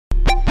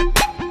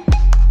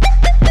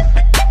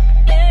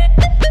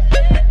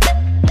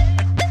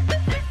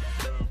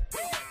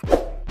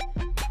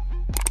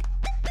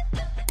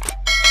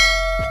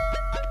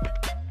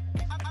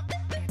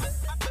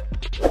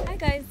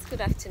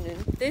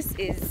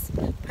it's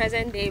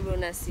present day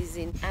Rona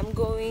season, I'm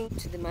going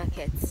to the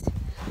market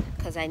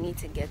because I need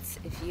to get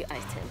a few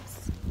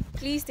items.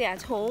 Please stay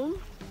at home,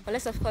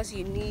 unless of course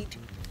you need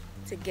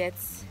to get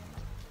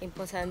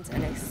important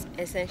and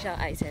essential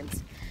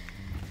items.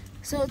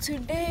 So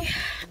today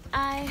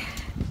I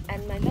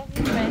and my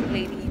lovely friend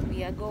lady,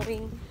 we are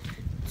going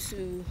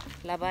to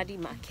Labadi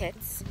Market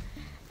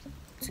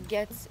to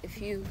get a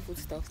few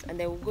foodstuffs, and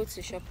then we'll go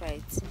to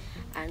ShopRite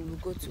and we'll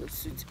go to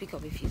Osu to pick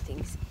up a few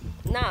things.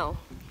 Now,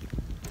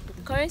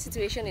 the current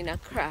situation in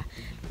Accra,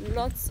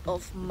 lots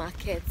of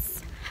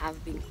markets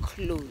have been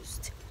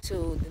closed.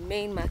 So the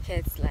main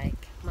markets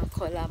like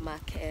Makola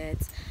Market,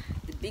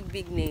 the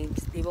big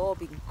names, they've all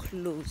been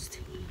closed,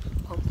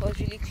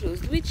 compulsorily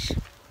closed, which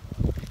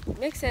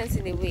makes sense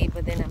in a way,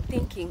 but then I'm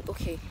thinking,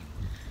 okay,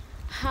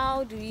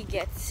 how do we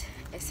get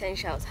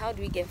essentials? How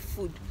do we get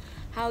food?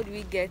 How do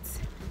we get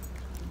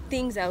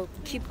things that will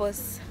keep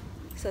us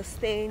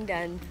sustained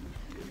and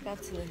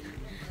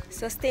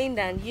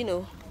you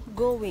know,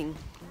 going?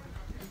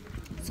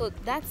 So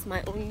that's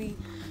my only,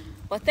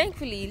 but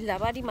thankfully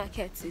Labadi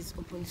Market is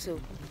open, so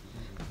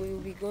we will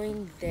be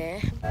going there.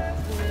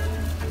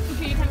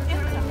 Okay, you can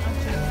enter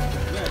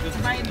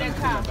actually. By the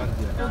car.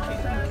 Okay.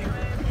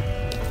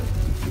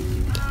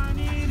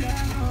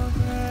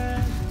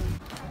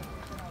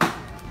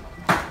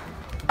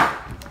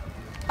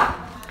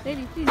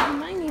 Lady, please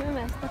remind me when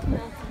we're stepping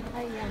out to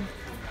buy yam.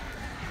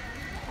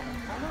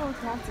 I don't want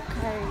to have to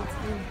carry it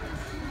in.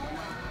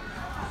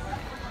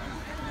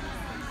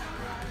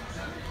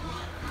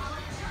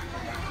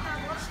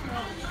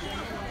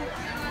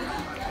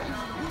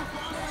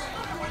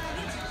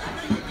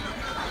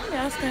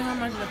 Ask her how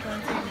much the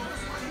plantain.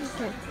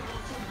 Okay.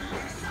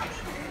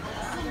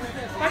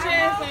 What are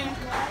you saying?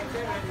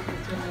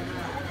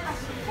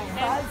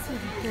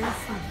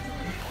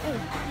 Hey,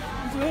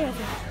 it's where is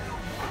it?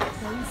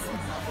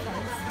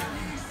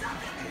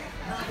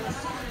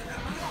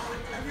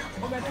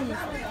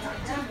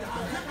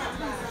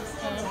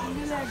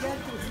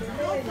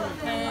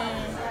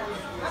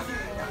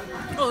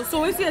 Oh,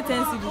 so where's your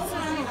 10 CDs?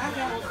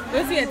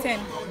 Where's your 10?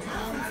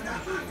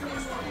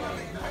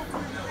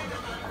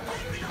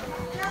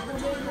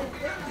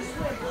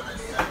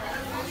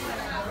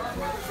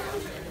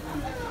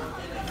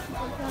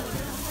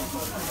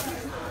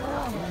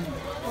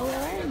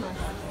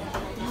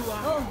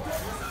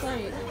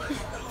 Sorry.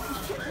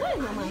 Where is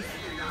Mama?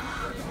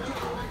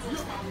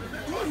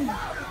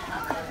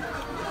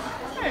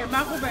 Hey,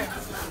 Marco back.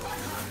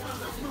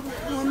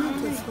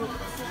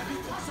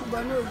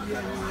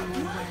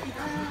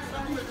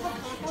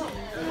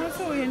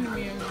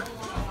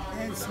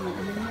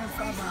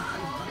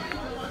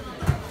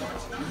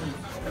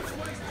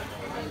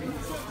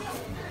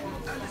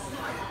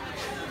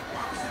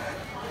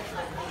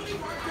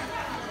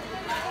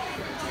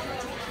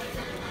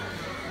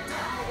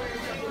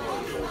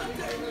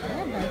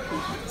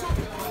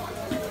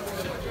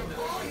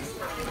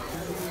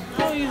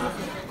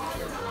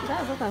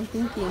 That's what I'm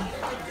thinking.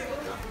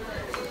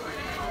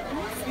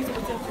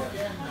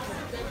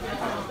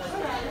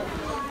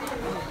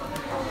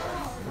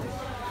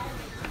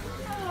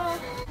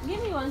 Give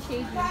me one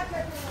shade.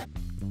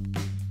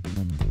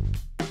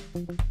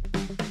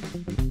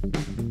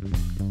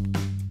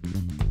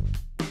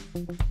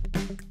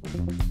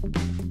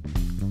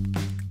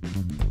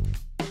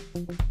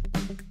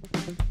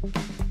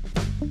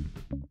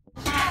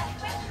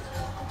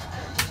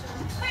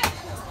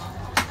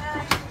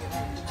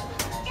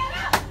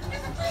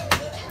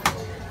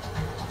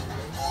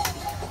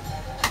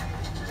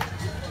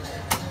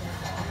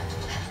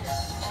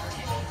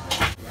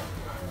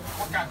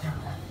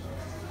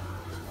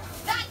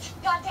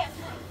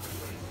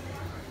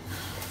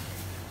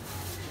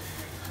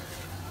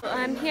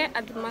 I'm here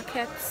at the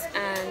market,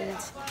 and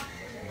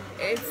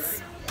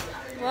it's,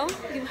 well,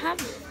 you have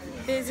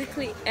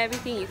basically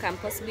everything you can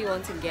possibly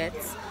want to get,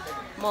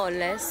 more or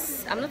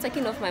less. I'm not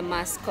taking off my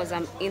mask because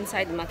I'm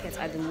inside the market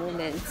at the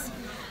moment,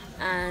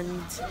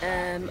 and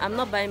I'm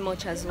not buying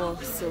much as well,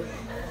 so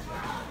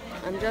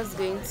I'm just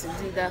going to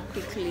do that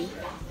quickly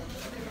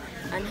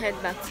and head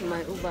back to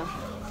my Uber.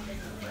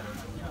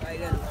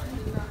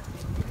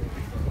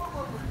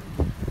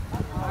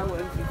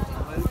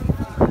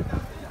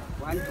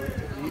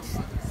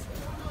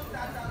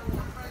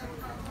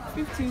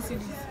 $15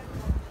 CDs.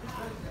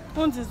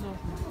 What is it?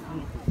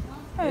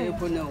 Hey,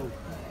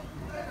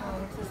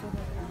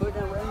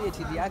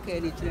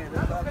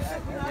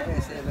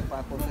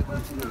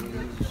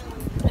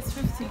 It's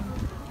 15.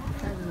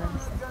 That's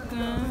nice.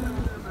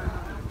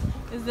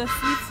 It's the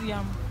sweet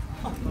yam.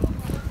 I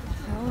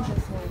want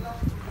this one.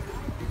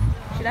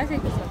 Should I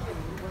take this one?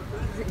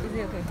 Is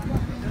it okay?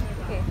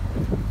 Okay.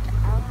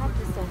 I'll have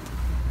this one.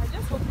 I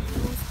just hope you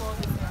won't spoil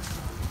this yam.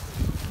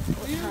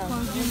 Will you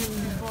consume it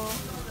before?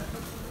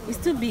 It's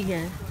too big,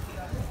 eh?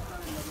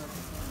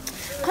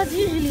 Because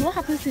usually what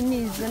happens to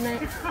me is when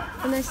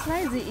I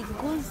slice it, it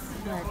goes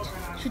bad.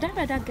 Should I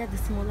rather get the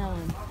smaller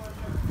one?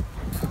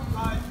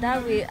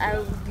 That way I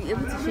will be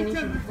able to finish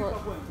it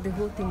before the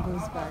whole thing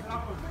goes bad.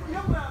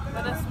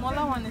 But the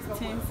smaller one is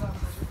 10.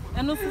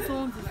 And also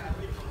so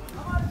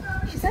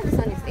said this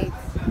one is 8.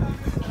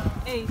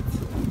 8.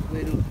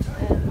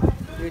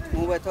 Wait,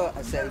 move at all,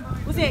 I said.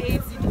 We say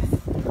 8 cities.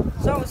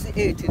 So was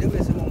 8, there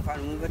was some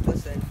fun, move at all,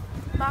 said.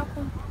 Back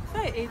home.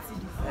 Say 8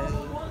 cities.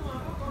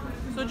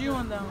 So do you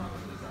want that one?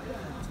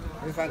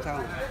 If I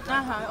count.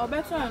 Or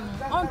better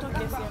on talk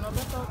yes, or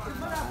better.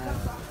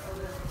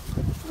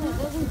 No, it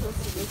doesn't go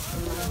to this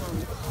in my hand.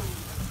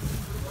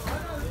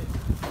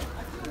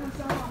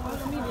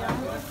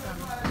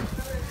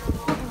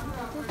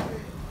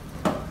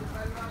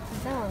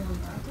 Is that one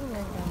good? I don't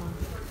like that one.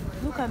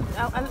 Look at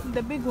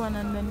the big one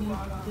underneath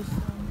this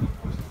one.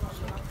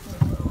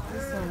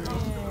 This one.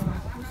 Yeah,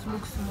 this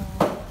looks small.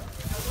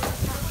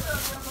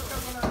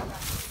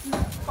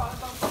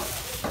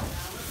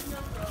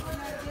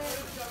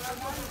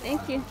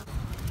 Thank you.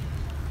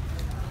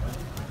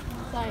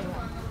 Sorry.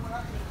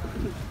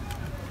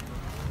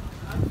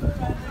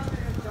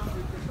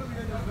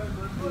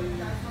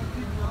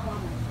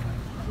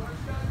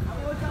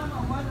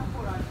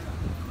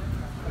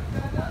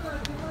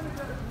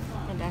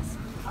 And that's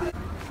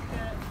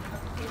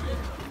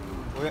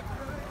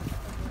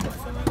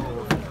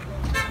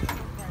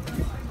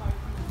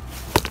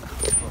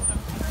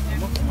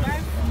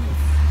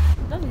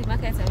done with the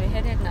market and we're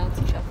headed now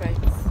to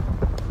ShopRite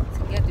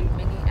to get the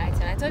remaining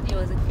item. I thought it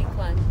was a quick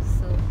one,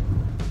 so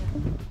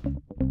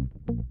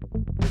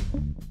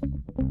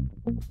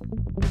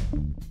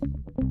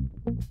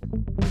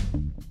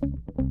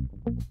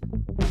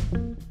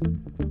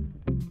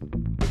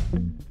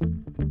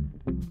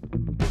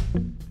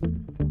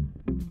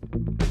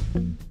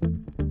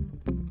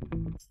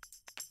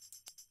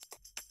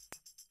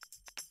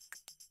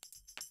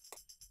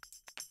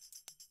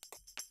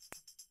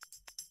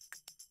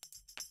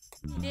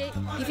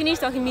he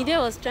finished talking. Media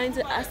was trying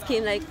to ask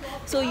him like,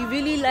 so you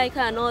really like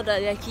her and all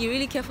that, like you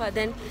really care for her,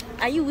 then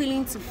are you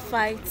willing to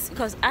fight?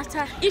 Because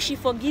after, if she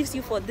forgives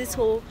you for this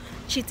whole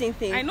cheating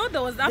thing, I know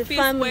there was that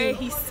phase where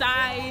he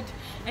sighed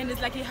and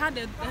it's like he had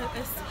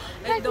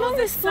like there was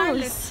no a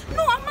silence. response.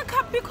 No,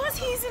 Amaka, because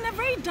he's in a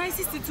very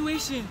dicey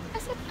situation. I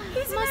said,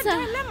 He's in a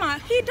dilemma.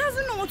 He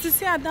doesn't know what to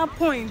say at that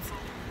point.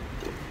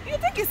 You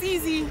think it's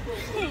easy?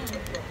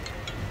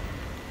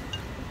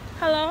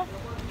 Hello?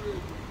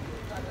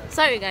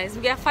 sorry guys,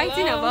 we are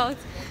fighting about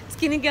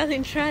Skinny Girl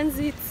in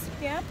Transit.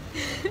 Yeah.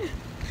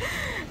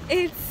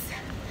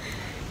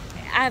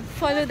 I've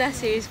followed that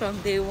series from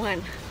day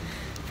one,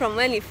 from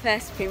when it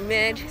first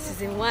premiered,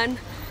 season 1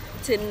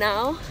 to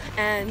now,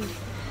 and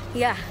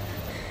yeah,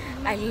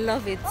 I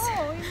love it.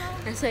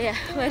 And so yeah,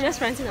 we're just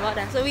ranting about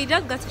that. So we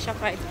just got to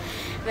ShopRite.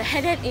 We're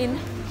headed in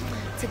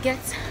to get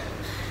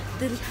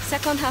the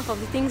second half of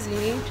the things we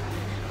need,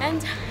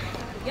 and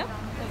yeah.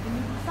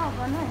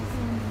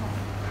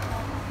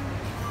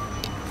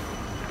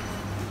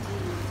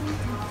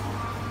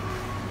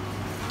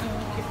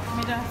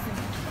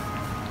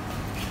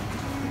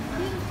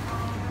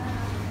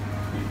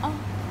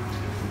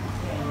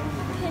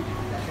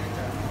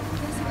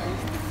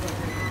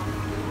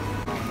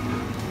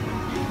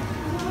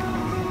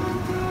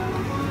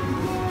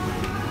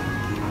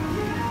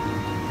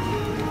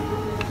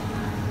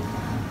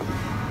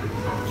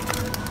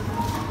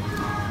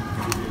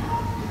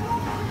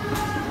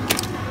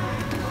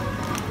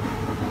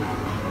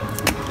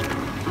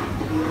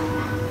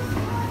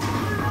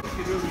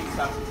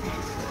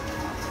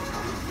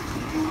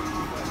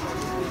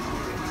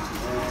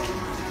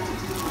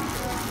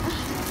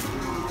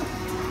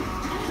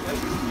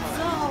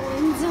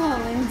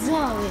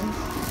 Darling.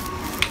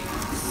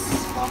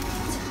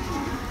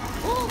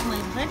 Oh, my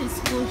bread is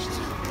squished.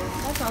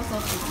 That's how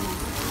soft it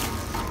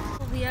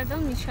is. We are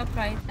done with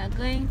ShopRite. We are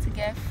going to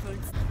get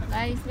fruits.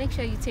 Guys, make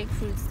sure you take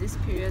fruits this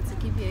period to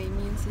keep your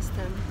immune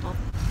system up.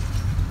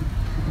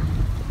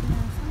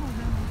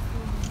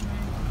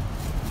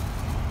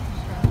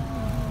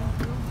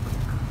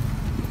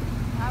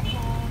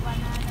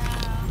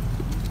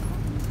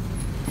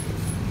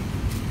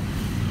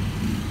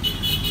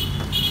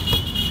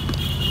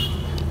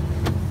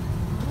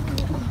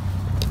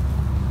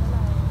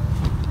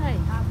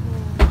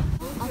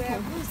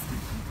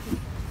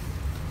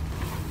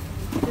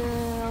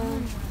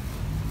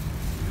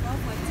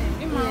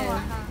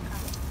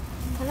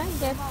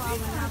 Get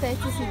 30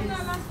 CDs.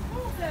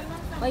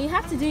 But you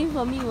have to do it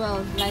for me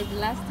well, like the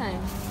last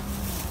time.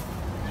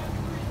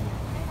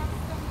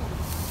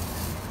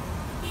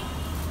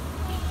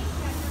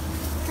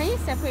 Can you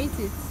separate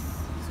it?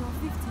 So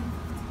 15.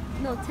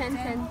 No, 10,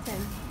 10,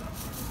 10.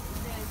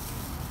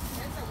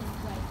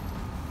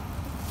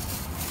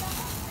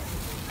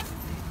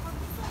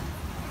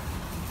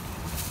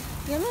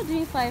 You're not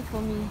doing 5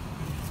 for me.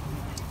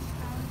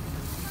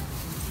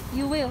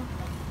 You will.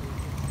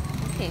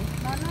 Okay.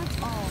 But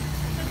not all.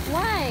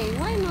 Why?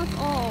 Why not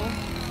all?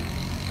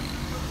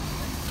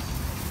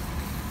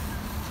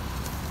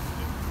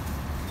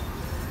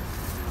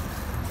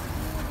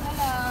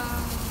 Hello.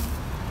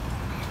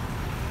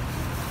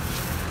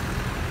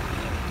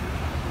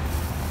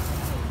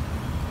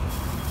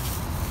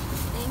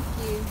 Thank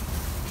you.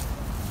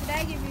 Should I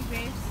give you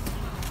grapes?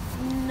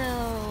 No.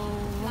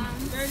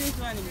 This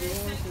one is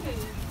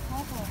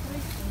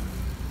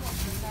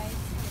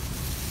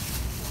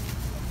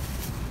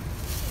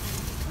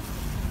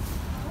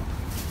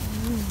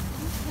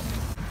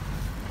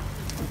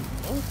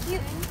you.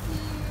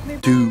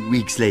 2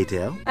 weeks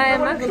later. I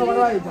am actually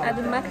at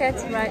the market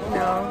right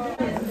now.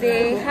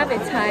 They have a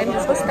time.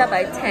 It's supposed to start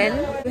by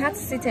 10. We have to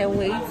sit and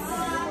wait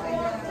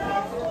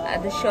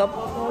at the shop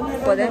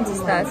for them to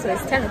start. So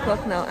it's 10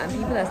 o'clock now and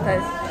people have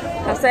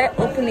started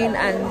opening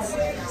and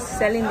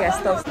selling their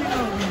stuff.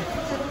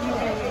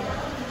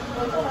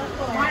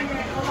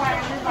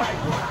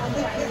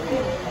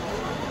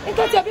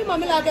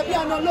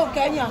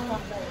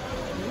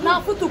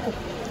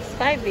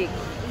 Sky big.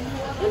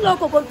 This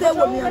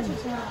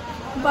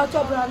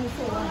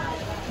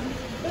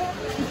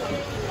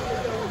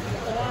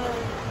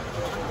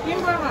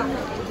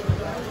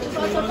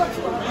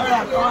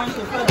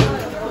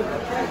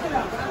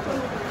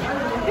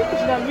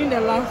should have been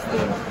the last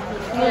thing.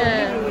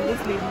 Yeah.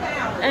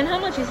 And how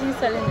much is he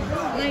selling it?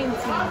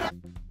 90.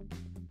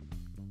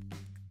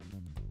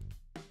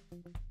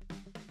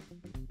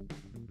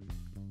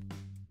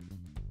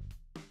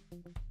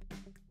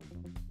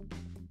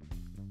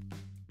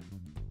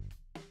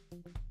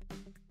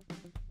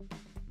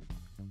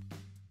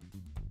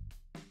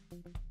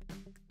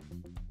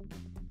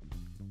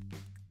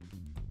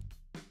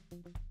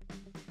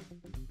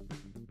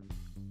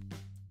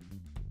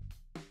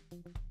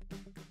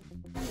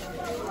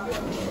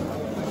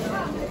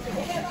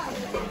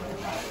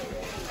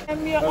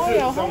 And your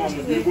oil, how much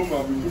is it?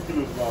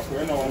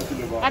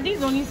 Are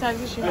these only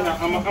sizes you have?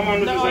 The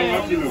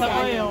oil. Do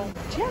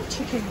you have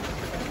chicken?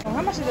 Oh,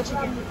 how much is the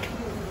chicken?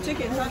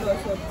 Chicken, how do I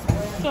shop?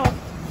 So,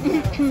 So,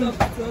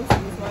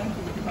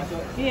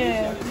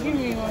 yeah, give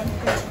me one.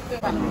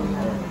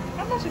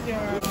 How much is your...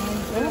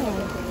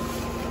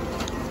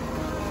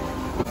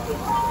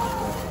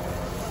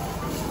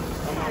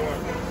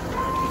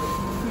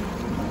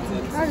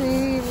 How do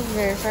you even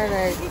verify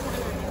like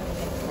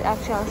the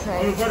actual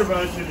size?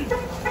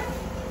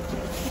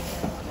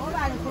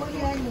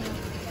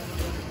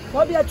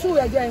 what be a 2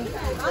 again?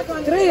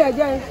 3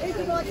 again.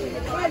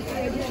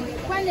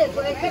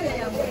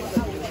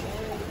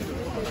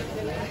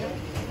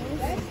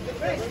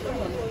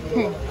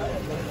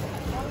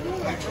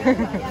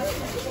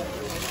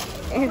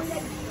 It's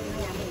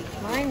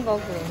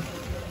mind-boggling.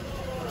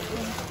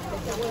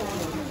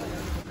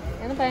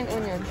 Ano pa yung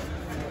onion?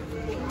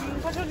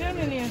 What are you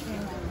doing?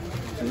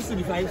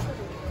 265.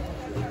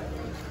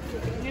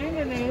 You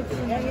didn't know.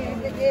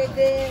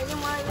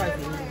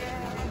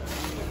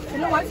 You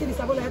know what? It's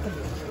a good letter.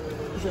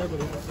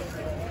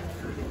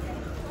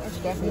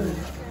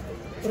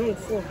 3,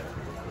 4,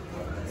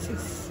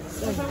 6,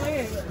 7,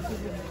 8.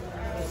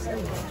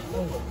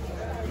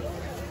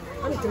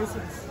 I'm 36.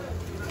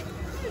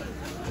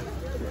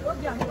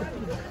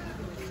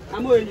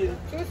 I'm with you.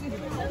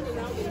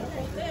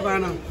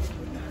 Rana.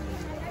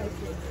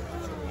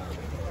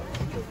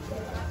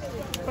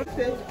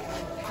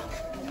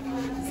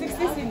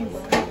 60 cedis.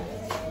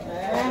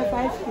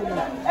 5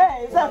 kilos. Hey,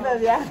 it's up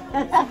there, yeah. I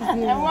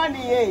want the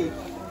Yayy.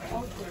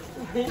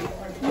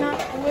 Now,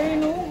 we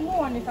know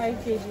more than 5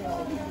 kg.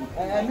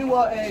 Me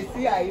want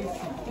CIC.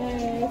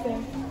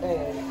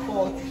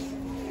 40.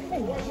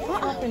 What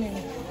happening?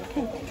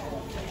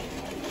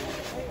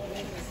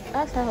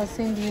 Last time I was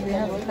saying they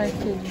have 5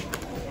 kg.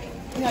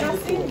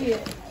 Not India.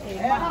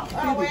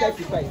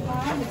 35.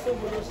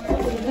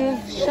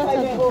 They've shut up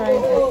the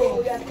prices.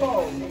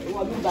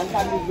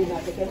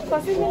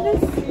 Because even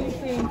this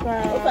thing,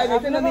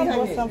 I've never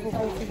bought some for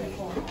 40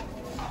 before.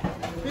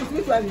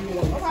 Which one do you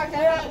want?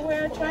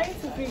 We're trying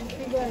to figure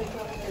it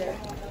out.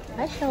 I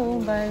sure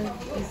won't buy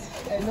this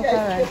local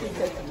rice.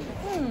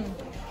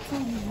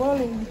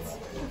 Boiling it.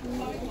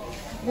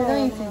 They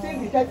don't eat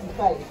it.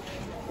 35.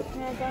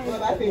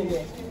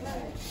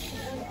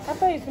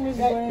 After you finish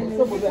boiling it, it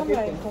becomes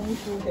like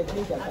tomato.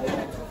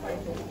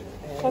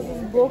 Because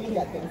it's broken.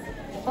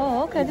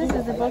 Oh, okay, this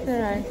is the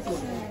broken rice.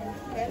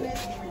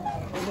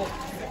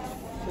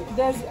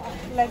 There's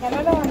like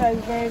another one that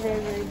is very, very,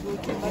 very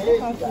broken, but this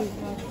one too is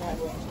not bad.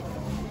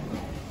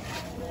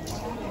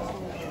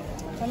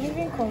 I'm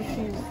even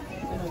confused.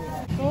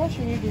 So what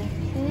should we do?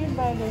 Should we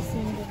buy the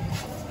single?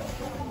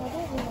 I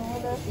don't even know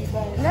whether we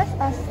buy it. Let's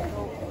ask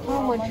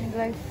how much,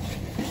 like,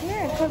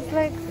 yeah, because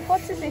like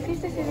 40, 50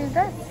 cities,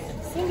 that's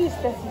Single is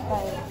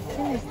 35.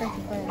 single is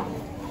 35.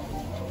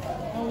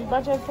 And we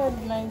budgeted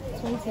 29.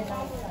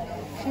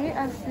 Should we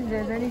ask if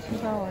there's any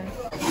cheaper ones?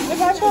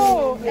 If I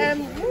show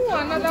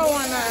another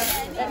one,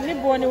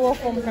 anybody work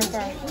from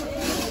Kaka.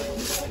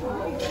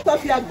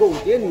 Sophia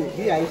Gold, any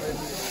VIC,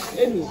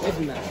 any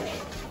Edna.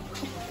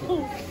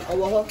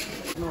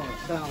 No,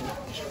 down.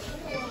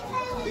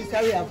 Please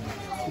hurry up.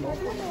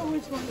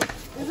 Which one?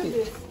 Is it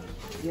this?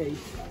 Yeah.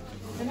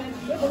 And then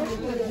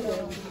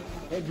Edna.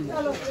 Edna.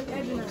 That's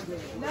Edna.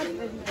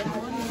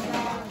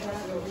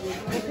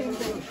 I think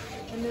so.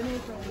 And then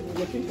it's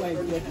The pink one is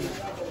Edna.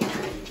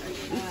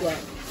 This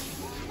one,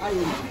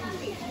 Iron.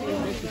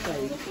 95.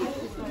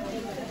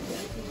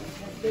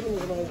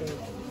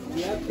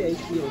 We have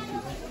 30 also.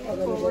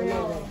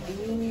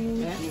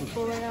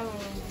 for real.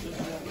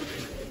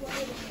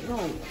 No,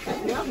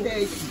 we have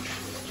 30.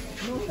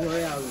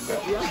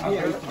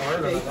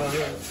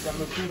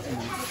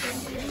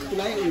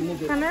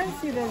 Can I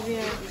see the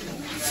beer?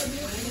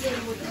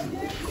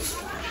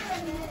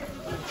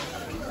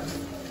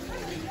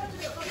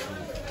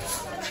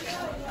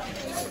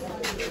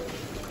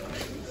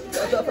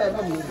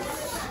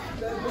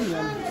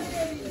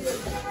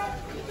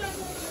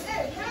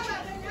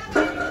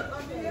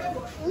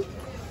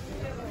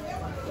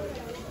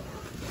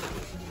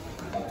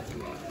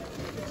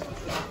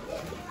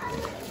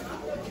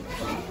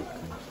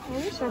 I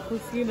wish I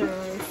could see the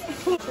rice.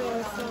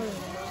 Sorry.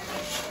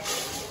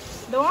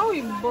 The one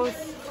we bought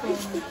from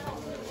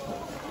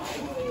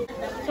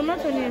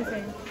tomato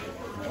inside.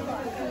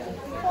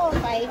 4 or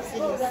 5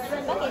 cities.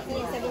 Bucket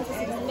near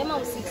 76.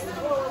 Lemon 60.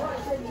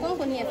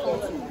 Congo near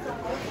 40.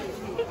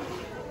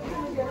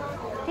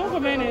 Congo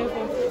near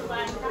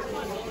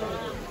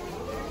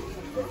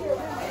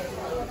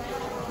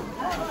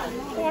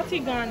 40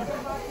 Ghana.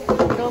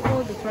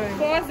 Double the price.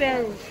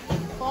 40.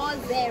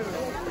 40.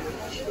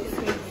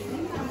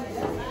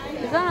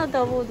 Is that not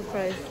double the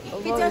price?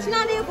 Because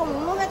now they come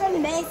more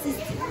than basis.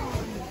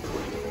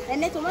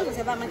 And the tomatoes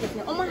have a market.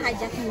 Almost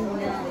hijacking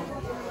now.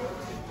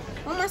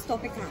 Almost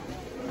stop it.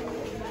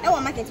 I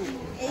want market.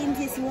 In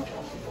this one,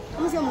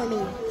 who's your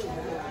money?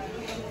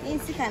 In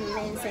second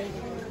lane say.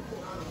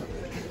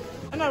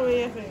 I know where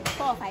you're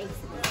 4 or 5.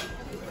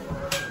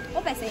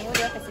 What I say?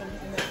 What I say?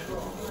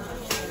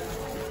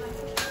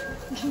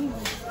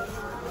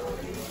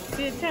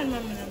 See, 10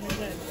 minutes.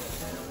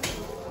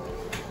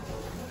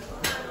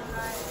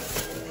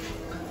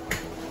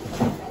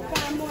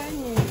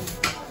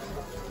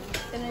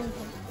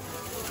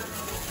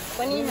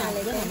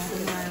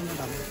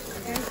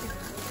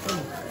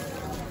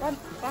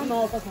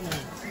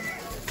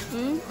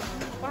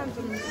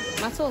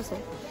 Masoso.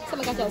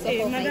 Some catch yourself.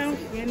 Hey, madam,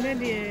 we're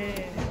ready.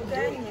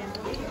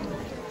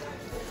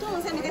 So,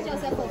 some catch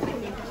yourself.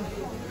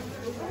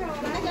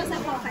 Catch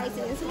yourself for 5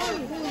 cents. So,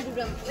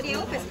 what do you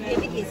open?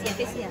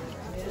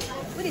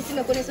 What is in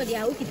the corner? So, they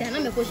are okay.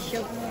 I'm a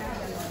position.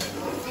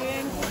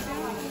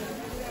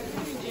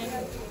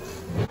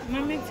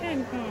 Mommy,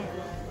 10 pounds.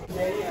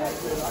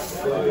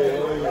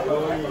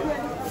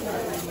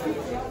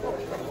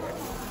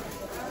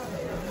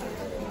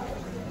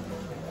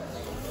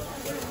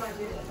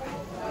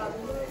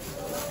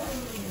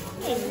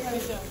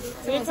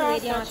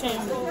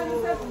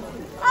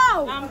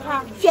 Oh! Amaka.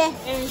 Yeah.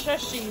 And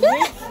Shashi.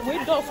 We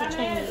do for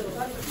change.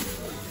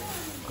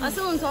 I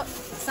saw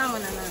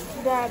someone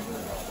around. Dad.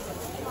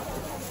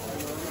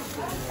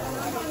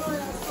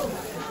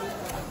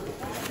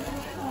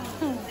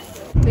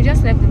 We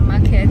just left the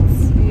market.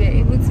 We were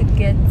able to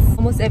get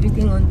almost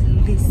everything on the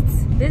list.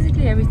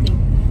 Basically everything.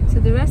 So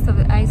the rest of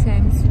the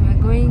items, we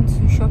are going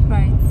to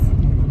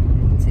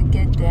ShopRite to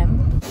get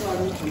them.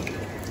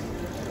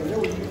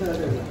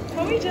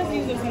 Can we just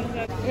use this?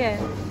 Yeah.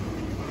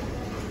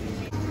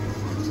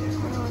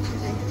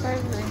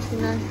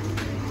 $5.99.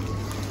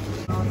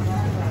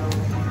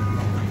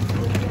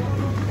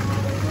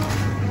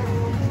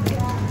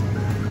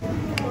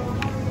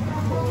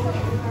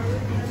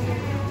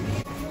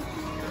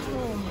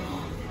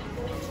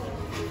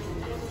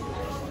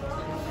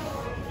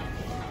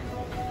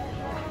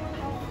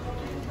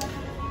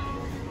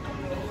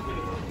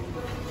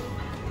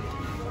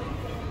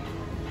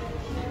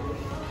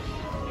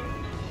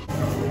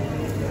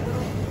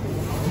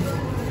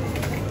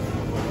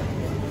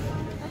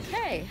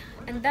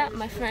 And that,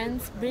 my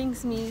friends,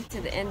 brings me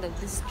to the end of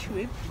this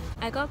trip.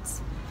 I got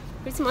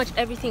pretty much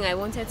everything I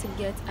wanted to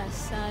get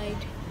aside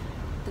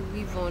the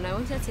weave on. I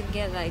wanted to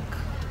get like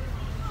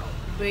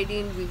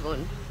braiding weave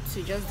on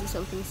to just do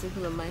something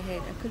simple on my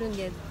head. I couldn't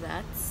get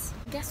that.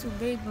 I guess we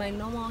braid my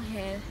normal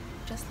hair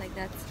just like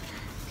that.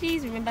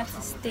 Please remember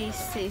to stay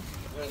safe,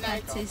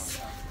 practice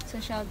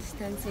social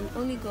distancing,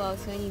 only go out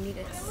when you need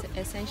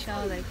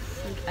essential like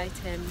food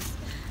items,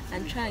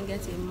 and try and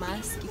get a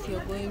mask if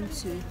you're going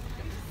to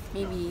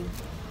maybe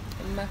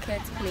a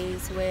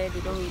marketplace where they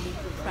don't really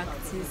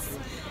practice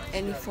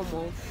any form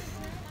of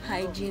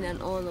hygiene and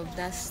all of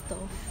that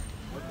stuff.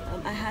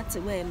 I had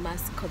to wear a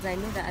mask because I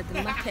know that at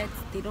the market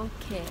they don't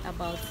care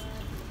about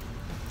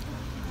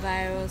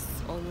virus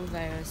or no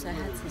virus, so I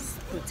had to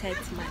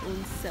protect my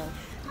own self.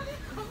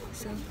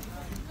 So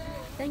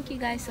thank you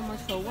guys so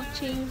much for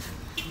watching.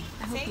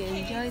 I hope you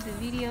enjoyed the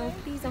video.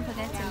 Please don't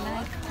forget to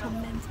like,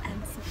 comment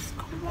and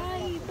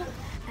subscribe,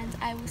 and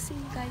I will see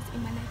you guys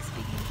in my next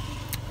video.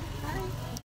 Bye.